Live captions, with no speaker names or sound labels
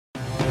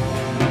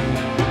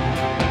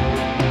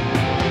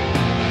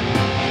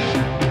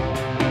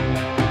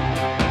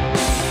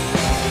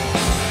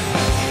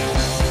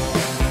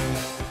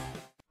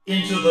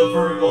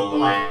Vertical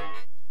Blank.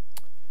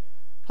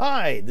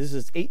 Hi, this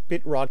is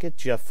 8-Bit Rocket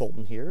Jeff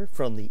Fulton here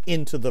from the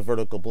Into the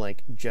Vertical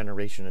Blank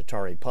Generation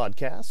Atari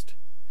podcast.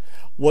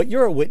 What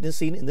you're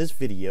witnessing in this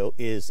video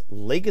is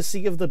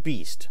Legacy of the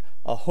Beast,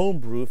 a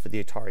homebrew for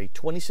the Atari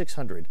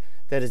 2600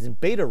 that is in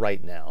beta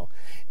right now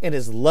and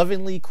is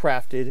lovingly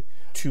crafted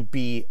to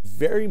be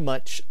very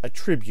much a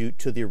tribute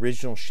to the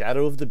original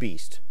Shadow of the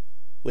Beast,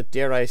 with,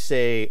 dare I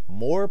say,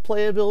 more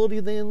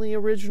playability than the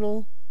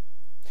original.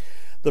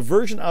 The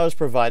version I was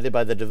provided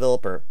by the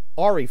developer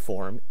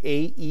Aeriform,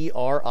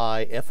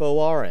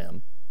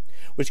 A-E-R-I-F-O-R-M,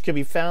 which can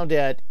be found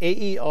at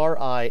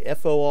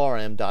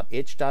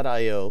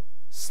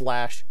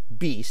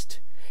aeriform.itch.io/beast,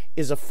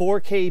 is a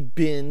 4K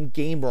bin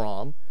game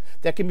ROM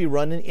that can be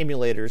run in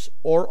emulators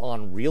or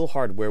on real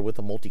hardware with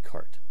a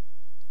multi-cart.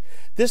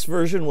 This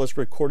version was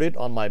recorded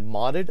on my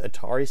modded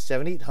Atari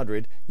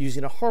 7800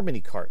 using a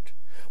Harmony cart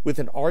with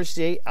an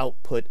RCA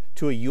output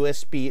to a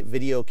USB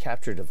video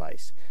capture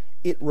device.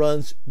 It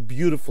runs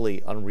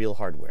beautifully on real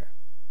hardware.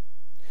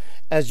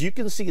 As you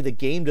can see, the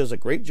game does a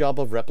great job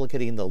of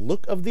replicating the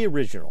look of the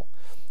original,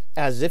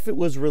 as if it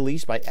was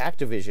released by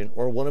Activision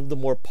or one of the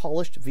more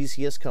polished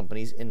VCS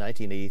companies in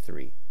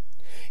 1983.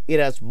 It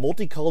has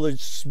multicolored,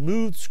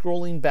 smooth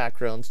scrolling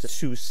backgrounds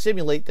to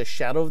simulate the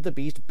Shadow of the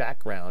Beast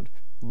background,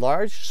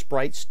 large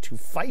sprites to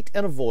fight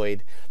and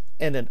avoid,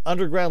 and an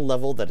underground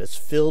level that is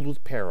filled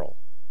with peril.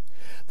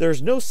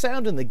 There's no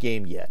sound in the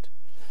game yet,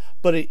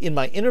 but in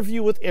my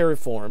interview with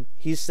Aeriform,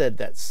 he said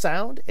that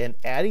sound and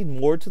adding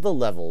more to the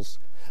levels,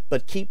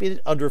 but keeping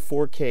it under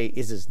 4K,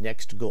 is his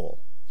next goal.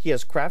 He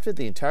has crafted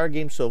the entire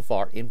game so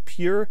far in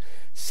pure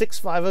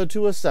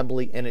 6502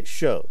 assembly, and it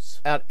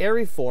shows. At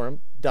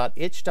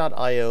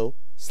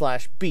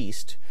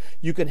aeriform.itch.io/beast,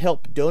 you can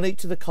help donate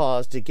to the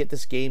cause to get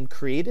this game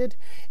created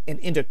and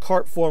into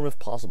cart form if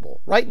possible.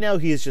 Right now,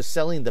 he is just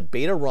selling the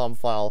beta ROM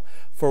file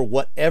for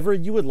whatever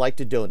you would like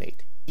to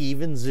donate,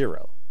 even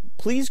 $0.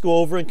 Please go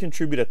over and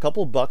contribute a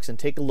couple bucks and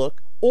take a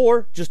look,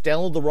 or just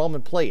download the ROM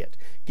and play it.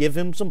 Give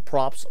him some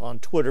props on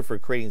Twitter for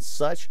creating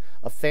such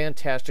a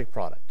fantastic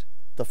product.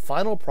 The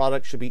final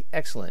product should be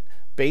excellent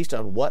based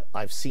on what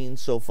I've seen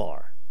so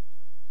far.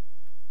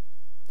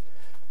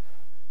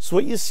 So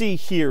what you see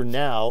here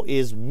now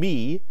is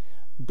me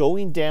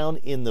going down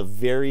in the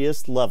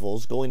various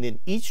levels, going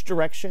in each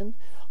direction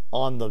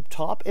on the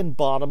top and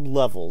bottom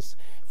levels,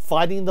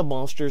 fighting the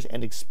monsters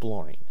and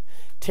exploring.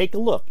 Take a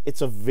look.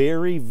 It's a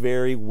very,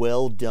 very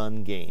well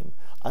done game.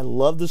 I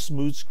love the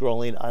smooth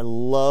scrolling. I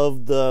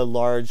love the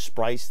large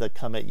sprites that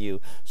come at you.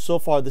 So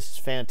far, this is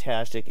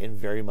fantastic and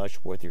very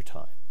much worth your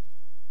time.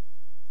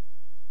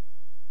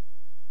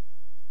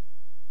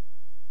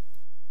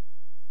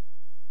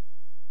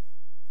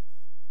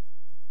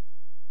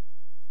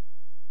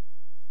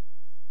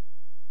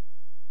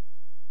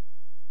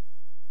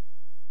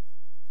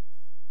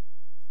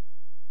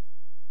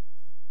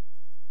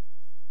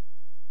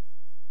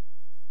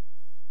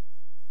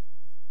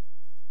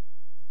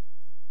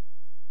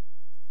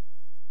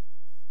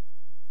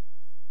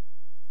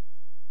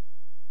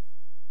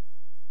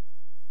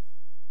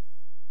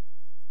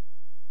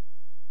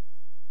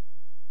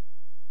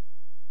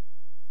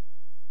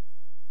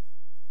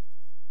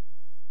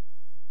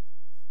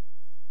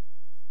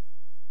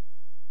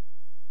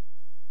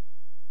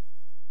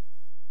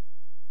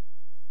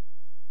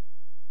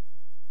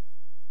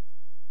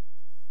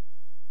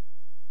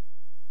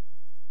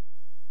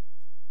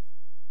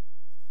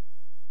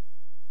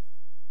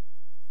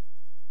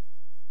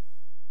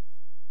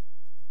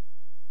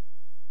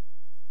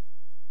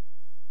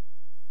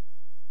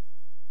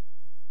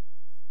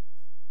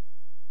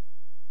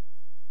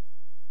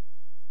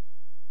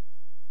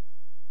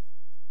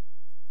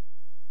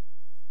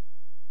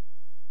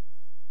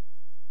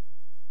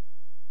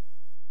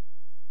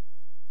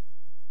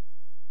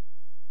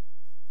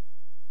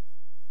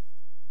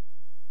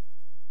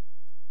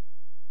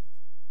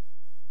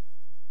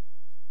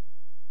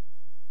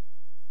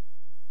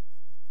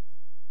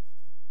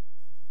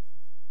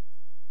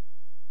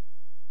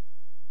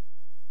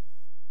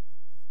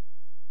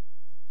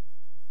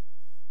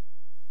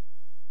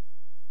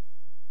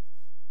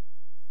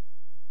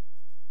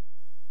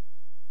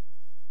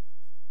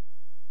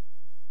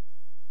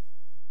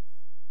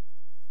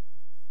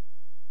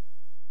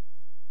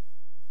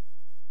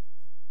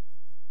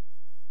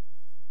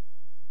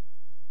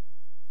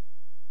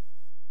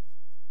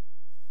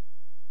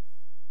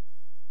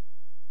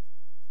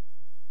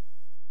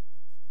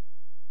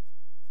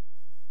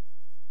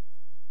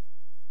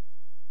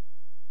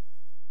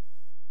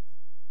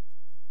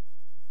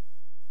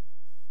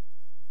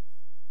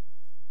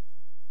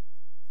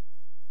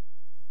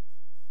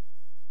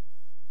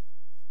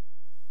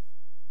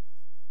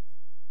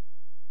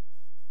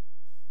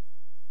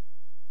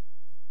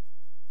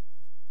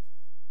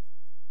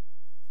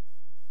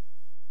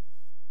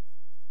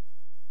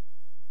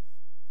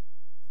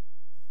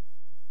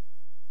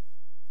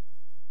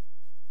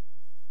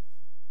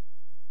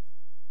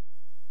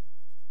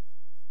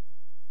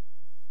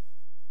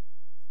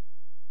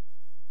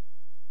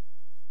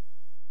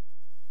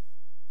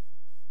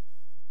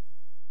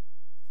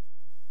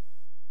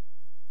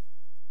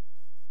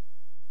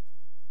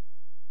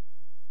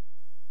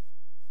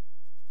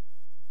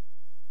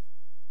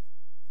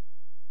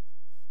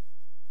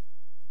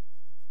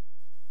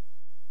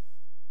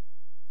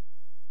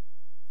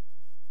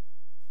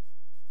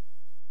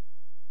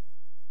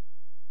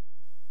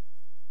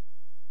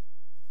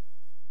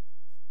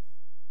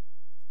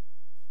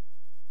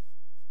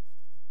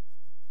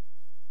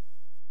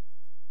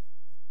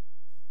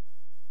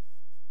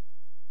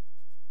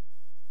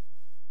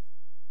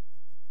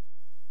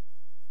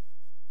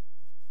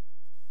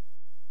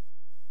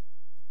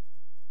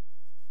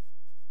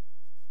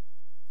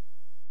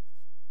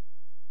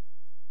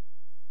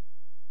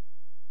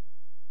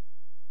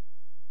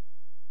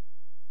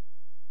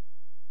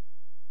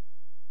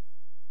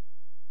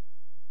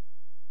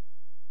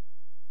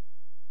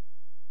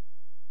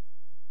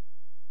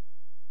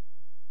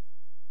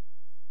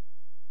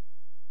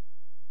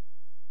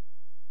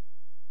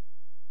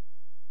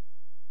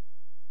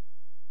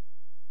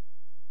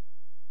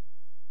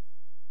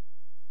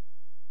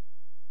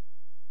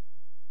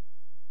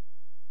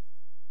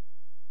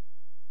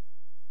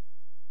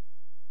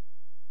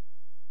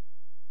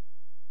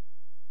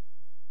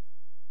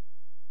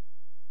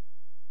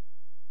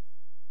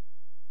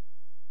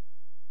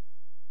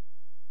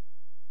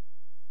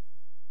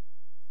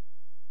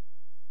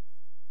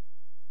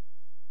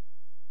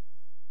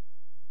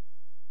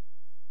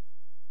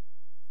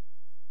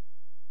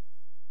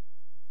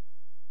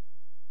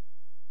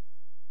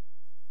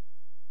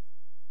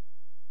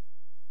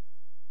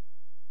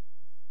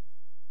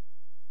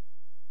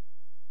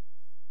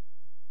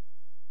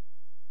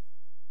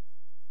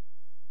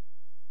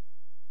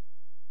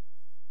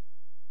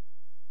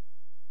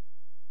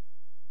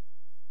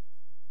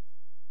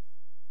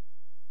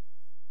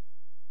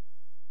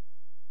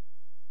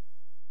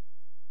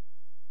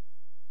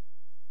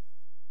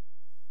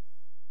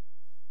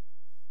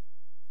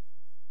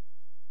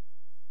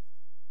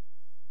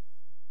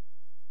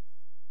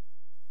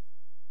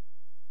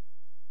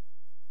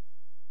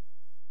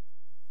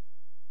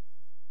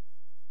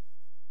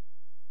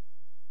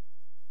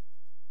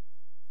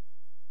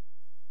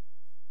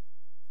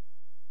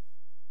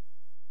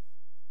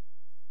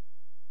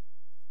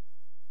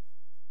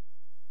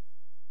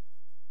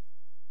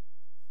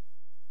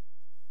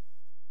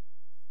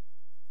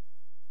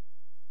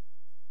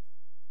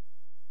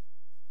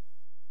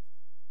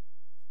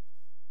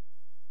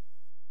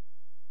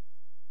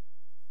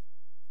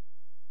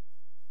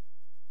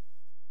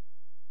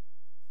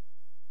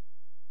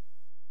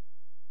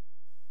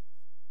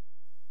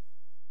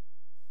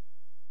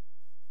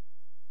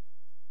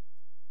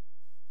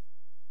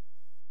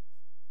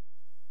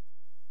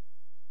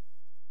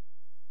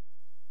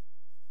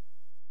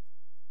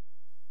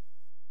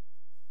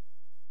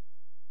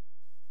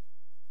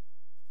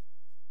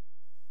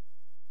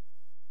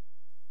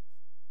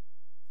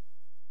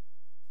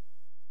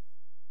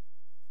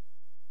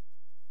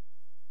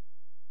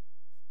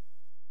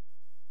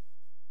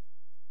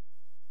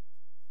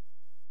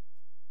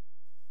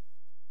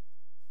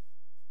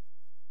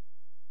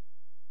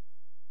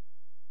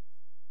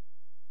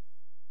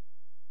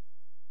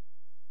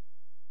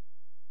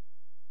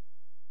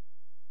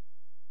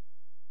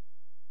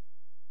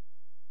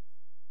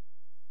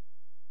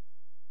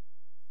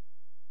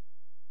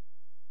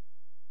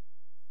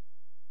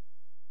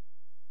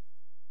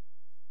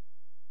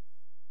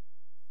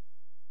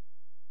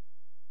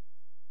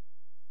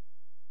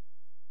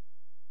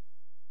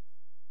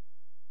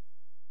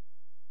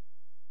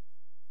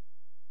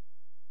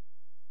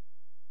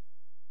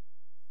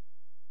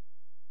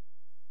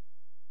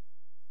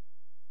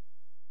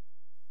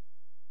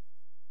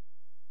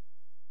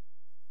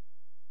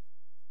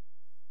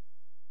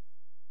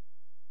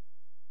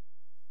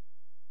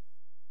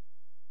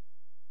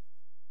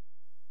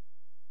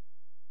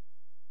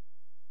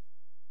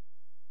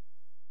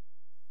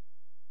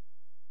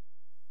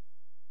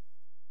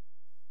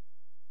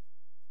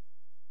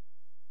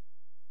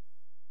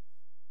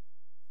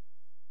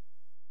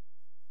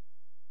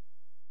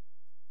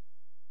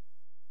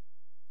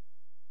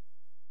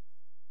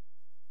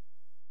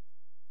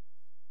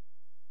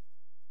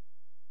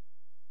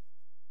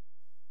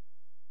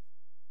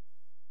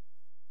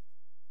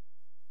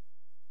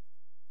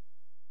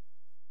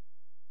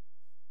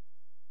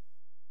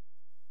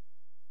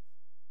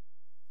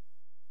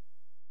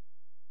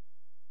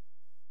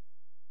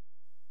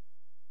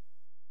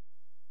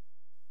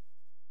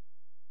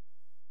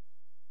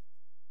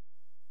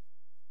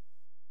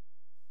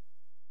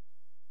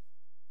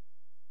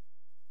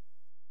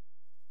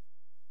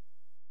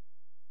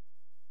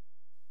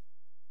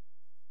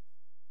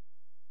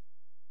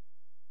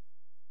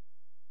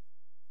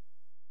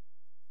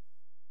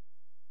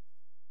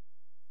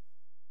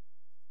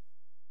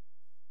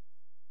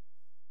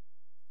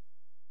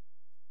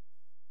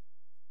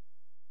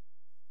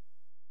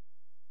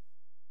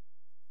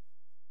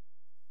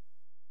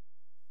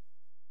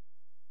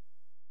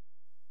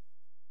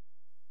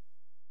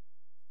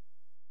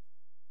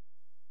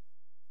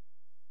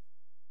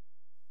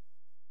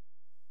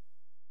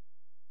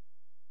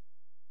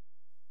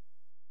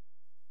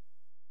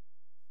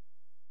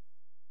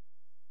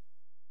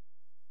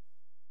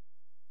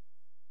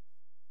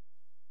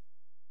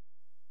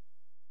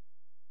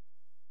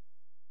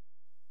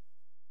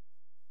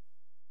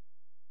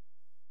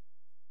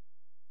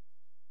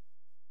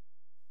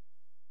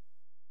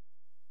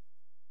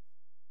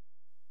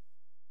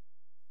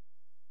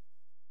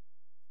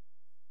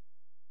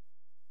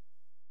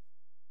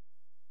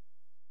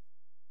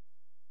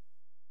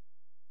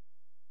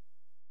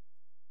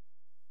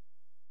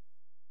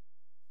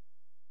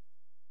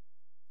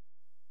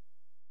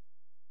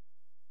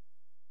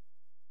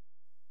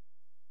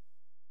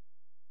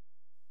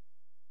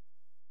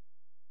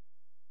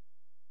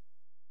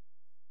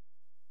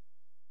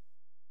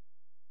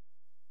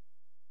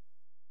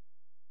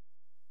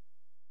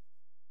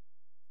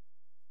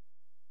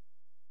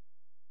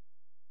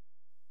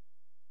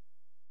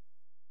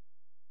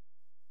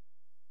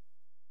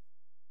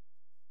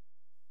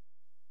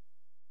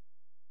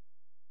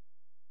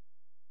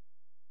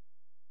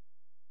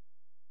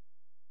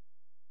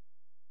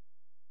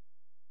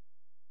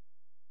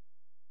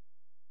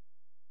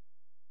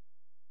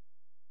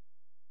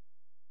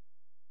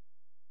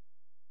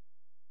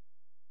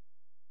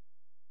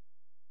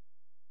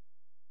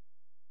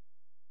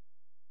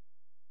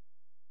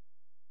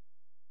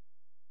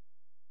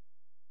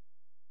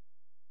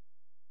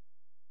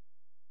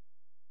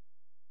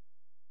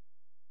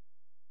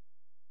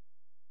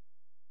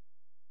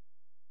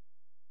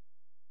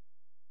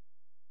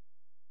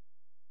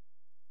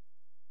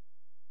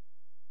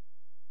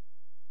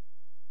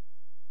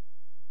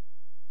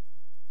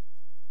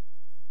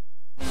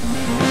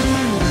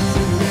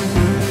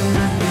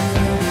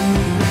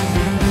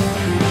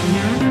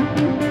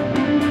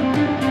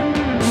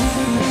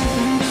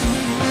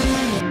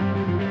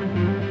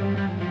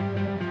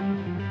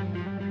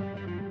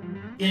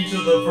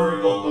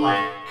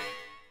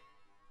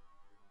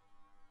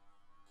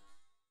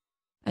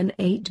 an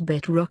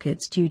 8-Bit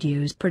Rocket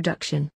Studios production.